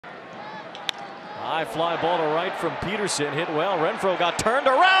High fly ball to right from Peterson, hit well. Renfroe got turned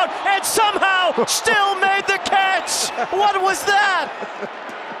around and somehow still made the catch. What was that?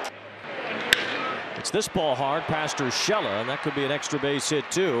 It's this ball hard past Urshela, and that could be an extra base hit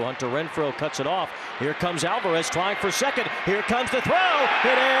too. Hunter Renfroe cuts it off. Here comes Alvarez trying for second. Here comes the throw.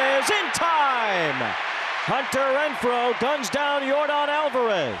 It is in time. Hunter Renfroe guns down Yordan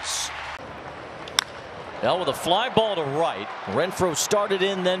Alvarez. Now with a fly ball to right, Renfroe started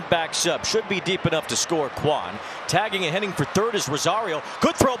in, then backs up. Should be deep enough to score Quan. Tagging and heading for third is Rosario.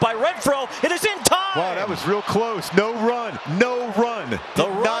 Good throw by Renfroe. It is in time. Wow, that was real close. No run. No run. The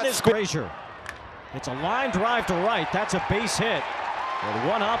run is Frazier. It's a line drive to right. That's a base hit. And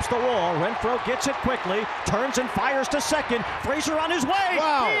one hops the wall. Renfroe gets it quickly. Turns and fires to second. Frazier on his way.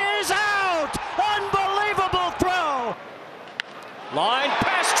 Wow. He is out. Unbelievable throw. Line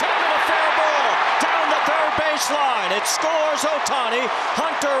pass Chapman, a fair ball. Down the third baseline. It scores Ohtani.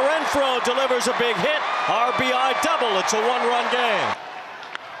 Hunter Renfroe delivers a big hit. RBI double. It's a one-run game.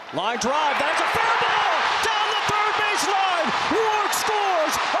 Line drive. That's a fair ball. Down the third baseline. Ward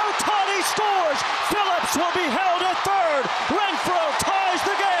scores. Ohtani scores. Phillips will be held at third. Renfroe ties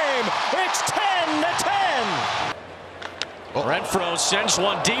the game. It's 10-10. Renfroe sends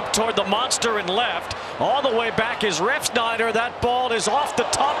one deep toward the monster and left. All the way back is Refsnyder. That ball is off the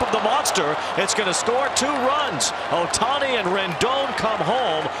top of the monster. It's going to score 2 runs. Ohtani and Rendon come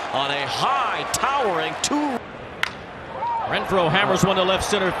home on a high, towering 2. Renfroe hammers one to left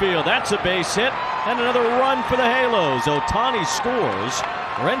center field. That's a base hit and another run for the Halos. Ohtani scores.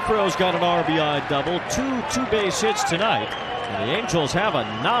 Renfroe's got an RBI double. Two base hits tonight. And the Angels have a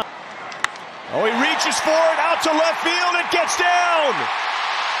 9. Oh, he reaches for it out to left field. It gets down.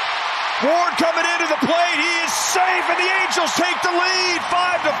 Ward coming into the plate. He is safe, and the Angels take the lead,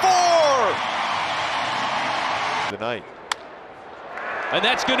 5-4. Tonight. And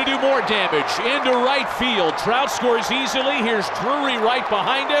that's going to do more damage into right field. Trout scores easily. Here's Drury right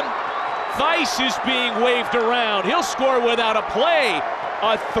behind him. Thaiss is being waved around. He'll score without a play.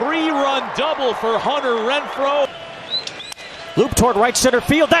 A 3-run double for Hunter Renfroe. Loop toward right center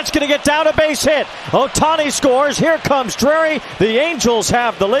field. That's going to get down a base hit. Ohtani scores. Here comes Drury. The Angels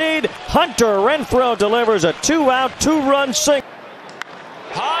have the lead. Hunter Renfroe delivers a 2-out, 2-run single.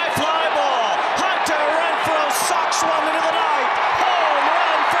 High fly ball. Hunter Renfroe socks one into the night. Home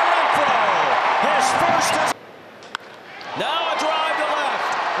run for Renfroe. His first is. Now a drive to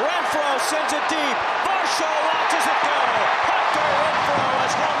left. Renfroe sends it deep. Varsho watches it go. Hunter Renfroe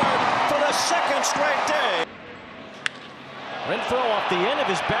has homered for the second straight day. Renfroe off the end of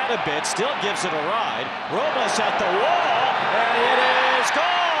his bat a bit, still gives it a ride. Robles at the wall, and it is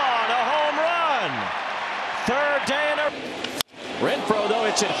gone. A home run. Third day in a. Renfroe, though,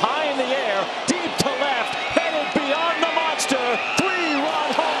 hits it high in the air, deep to left, headed beyond the monster. 3-run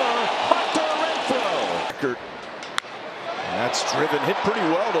homer, Hunter Renfroe. And that's driven, hit pretty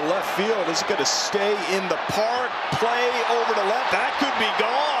well to left field. Is it going to stay in the park? Play over to left. That could be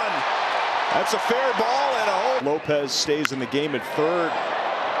gone. That's a fair ball and a home. Lopez stays in the game at third.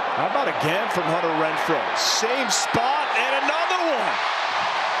 How about again from Hunter Renfroe? Same spot and another one.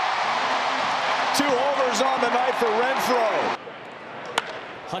 2 homers on the night for Renfroe.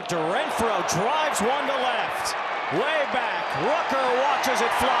 Hunter Renfroe drives one to left. Way back. Rucker watches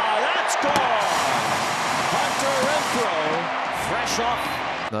it fly. That's gone. Hunter Renfroe fresh off.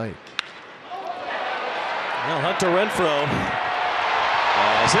 Night. Well, Hunter Renfroe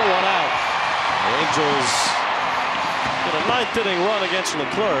has hit one out. The Angels get a 9th inning run against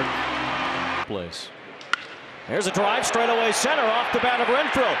Leclerc. Place. Here's a drive straight away center off the bat of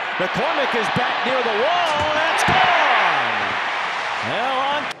Renfroe. McCormick is back near the wall. That's gone. Hell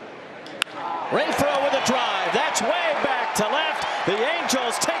on. Renfroe with a drive. That's way back to left. The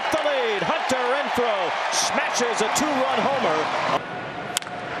Angels take the lead. Hunter Renfroe smashes a 2-run homer.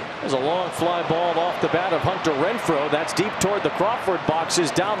 There's a long fly ball off the bat of Hunter Renfroe. That's deep toward the Crawford boxes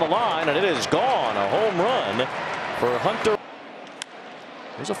down the line, and it is gone. A home run for Hunter.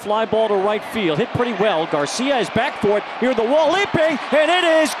 There's a fly ball to right field. Hit pretty well. Garcia is back for it. Near the wall, leaping, and it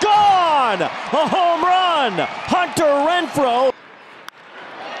is gone. A home run. Hunter Renfroe.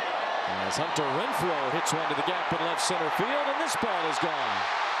 As Hunter Renfroe hits one to the gap in left center field, and this ball is gone.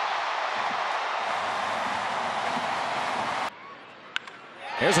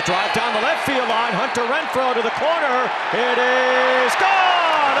 Here's a drive down the left field line. Hunter Renfroe to the corner. It is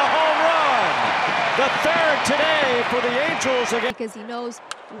gone. A home run. The third today for the Angels again. Because he knows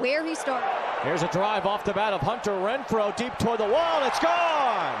where he started. Here's a drive off the bat of Hunter Renfroe deep toward the wall. It's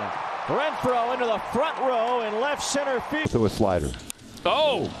gone. Renfroe into the front row in left center field. To a slider.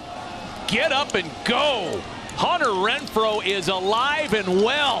 Oh, get up and go. Hunter Renfroe is alive and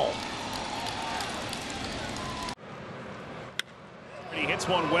well. He hits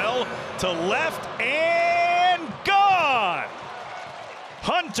one well to left and gone.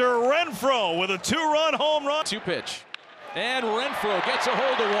 Hunter Renfroe with a 2-run home run. 2-pitch. And Renfroe gets a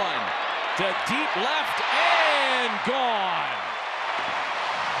hold of one. To deep left and gone.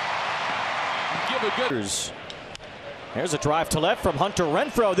 Give a good. Here's a drive to left from Hunter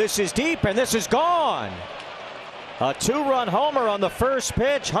Renfroe. This is deep and this is gone. A 2-run homer on the first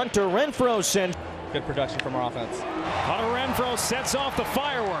pitch. Hunter Renfroe sends. Good production from our offense. Hunter Renfroe sets off the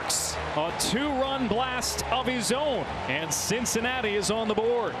fireworks. A 2-run blast of his own. And Cincinnati is on the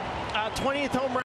board. 20th home run.